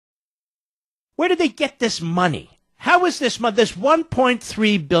Where did they get this money? How is this money, this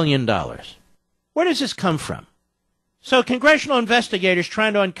 $1.3 billion? Where does this come from? So congressional investigators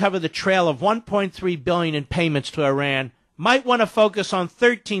trying to uncover the trail of $1.3 billion in payments to Iran might want to focus on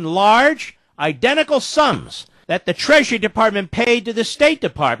 13 large, identical sums that the Treasury Department paid to the State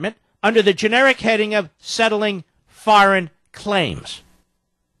Department under the generic heading of settling foreign claims.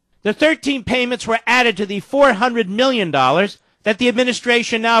 The 13 payments were added to the $400 million that the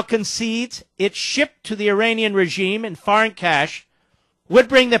administration now concedes it shipped to the Iranian regime in foreign cash would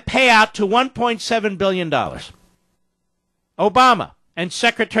bring the payout to $1.7 billion. Obama and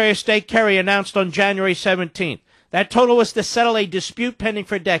Secretary of State Kerry announced on January 17th that total was to settle a dispute pending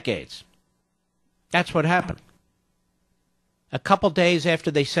for decades. That's what happened. A couple days after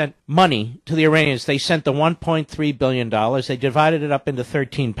they sent money to the Iranians, they sent the $1.3 billion. They divided it up into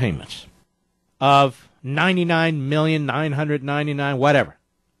 13 payments of $99,999,000, whatever.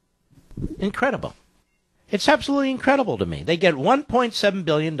 Incredible. It's absolutely incredible to me. They get $1.7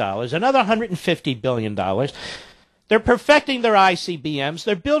 billion, another $150 billion. They're perfecting their ICBMs.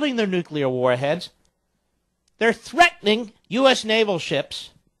 They're building their nuclear warheads. They're threatening U.S. naval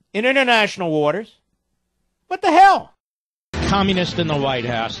ships in international waters. What the hell? Communist in the White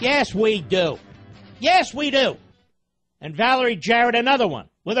House. Yes, we do. Yes, we do. And Valerie Jarrett, another one,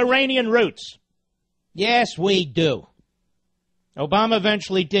 with Iranian roots. Yes, we do. Obama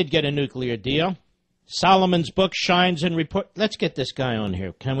eventually did get a nuclear deal. Solomon's book shines in report. Let's get this guy on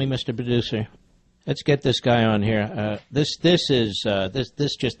here. Can we, Mr. Producer? Let's get this guy on here. This just,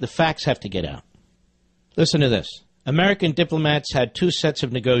 the facts have to get out. Listen to this. American diplomats had two sets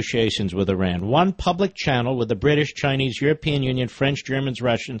of negotiations with Iran. One public channel with the British, Chinese, European Union, French, Germans,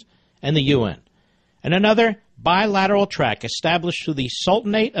 Russians, and the UN. And another bilateral track established through the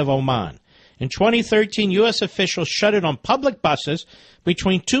Sultanate of Oman. In 2013, U.S. officials shut it on public buses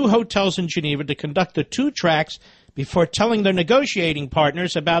between two hotels in Geneva to conduct the two tracks before telling their negotiating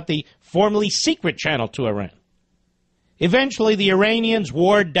partners about the formerly secret channel to Iran. Eventually, the Iranians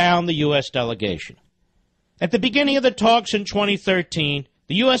wore down the U.S. delegation. At the beginning of the talks in 2013,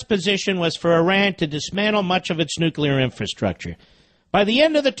 the U.S. position was for Iran to dismantle much of its nuclear infrastructure. By the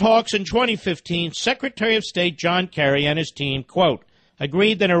end of the talks in 2015, Secretary of State John Kerry and his team, quote,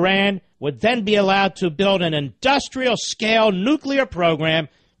 agreed that Iran would then be allowed to build an industrial-scale nuclear program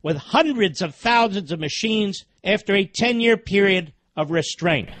with hundreds of thousands of machines after a 10-year period of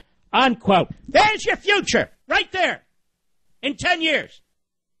restraint. Unquote. There's your future, right there, in 10 years,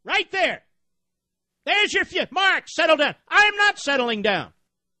 right there. There's your future. Mark, settle down. I am not settling down.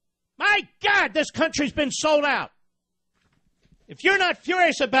 My God, this country's been sold out. If you're not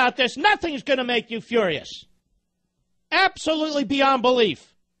furious about this, nothing's going to make you furious. Absolutely beyond belief.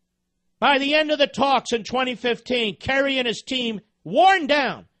 By the end of the talks in 2015, Kerry and his team, worn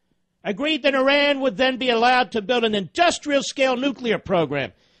down, agreed that Iran would then be allowed to build an industrial-scale nuclear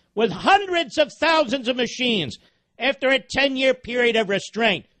program with hundreds of thousands of machines after a 10-year period of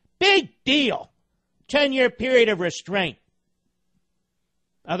restraint. Big deal. 10-year period of restraint.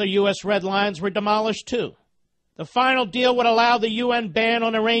 Other U.S. red lines were demolished, too. The final deal would allow the UN ban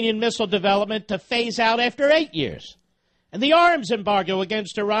on Iranian missile development to phase out after 8 years, and the arms embargo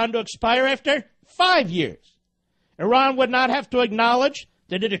against Iran to expire after 5 years. Iran would not have to acknowledge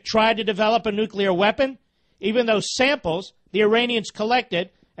that it had tried to develop a nuclear weapon, even though samples the Iranians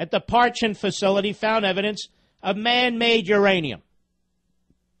collected at the Parchin facility found evidence of man-made uranium.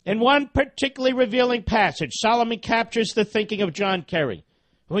 In one particularly revealing passage, Solomon captures the thinking of John Kerry,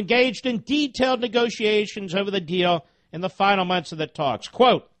 who engaged in detailed negotiations over the deal in the final months of the talks.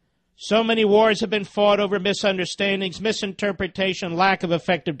 Quote, so many wars have been fought over misunderstandings, misinterpretation, lack of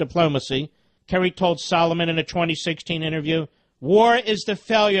effective diplomacy. Kerry told Solomon in a 2016 interview, war is the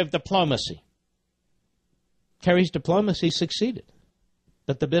failure of diplomacy. Kerry's diplomacy succeeded,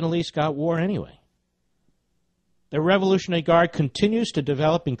 but the Middle East got war anyway. The Revolutionary Guard continues to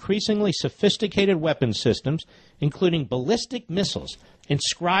develop increasingly sophisticated weapon systems, including ballistic missiles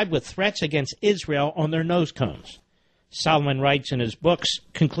inscribed with threats against Israel on their nose cones. Solomon writes in his book's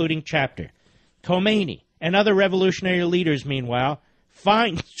concluding chapter, Khomeini and other revolutionary leaders, meanwhile,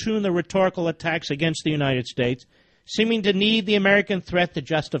 fine-tune the rhetorical attacks against the United States, seeming to need the American threat to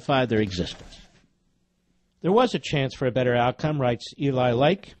justify their existence. There was a chance for a better outcome, writes Eli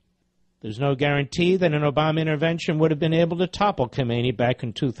Lake. There's no guarantee that an Obama intervention would have been able to topple Khomeini back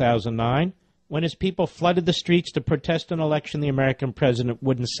in 2009, when his people flooded the streets to protest an election the American president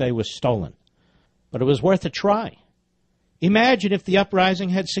wouldn't say was stolen. But it was worth a try. Imagine if the uprising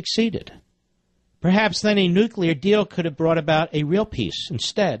had succeeded. Perhaps then a nuclear deal could have brought about a real peace.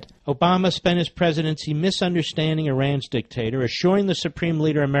 Instead, Obama spent his presidency misunderstanding Iran's dictator, assuring the supreme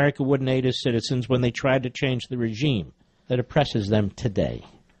leader America wouldn't aid his citizens when they tried to change the regime that oppresses them today.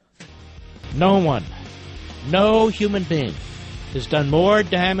 No one, no human being has done more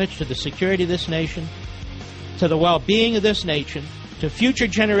damage to the security of this nation, to the well-being of this nation, to future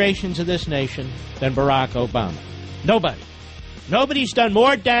generations of this nation than Barack Obama. Nobody. Nobody's done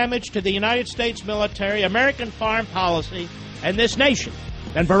more damage to the United States military, American foreign policy, and this nation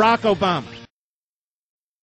than Barack Obama.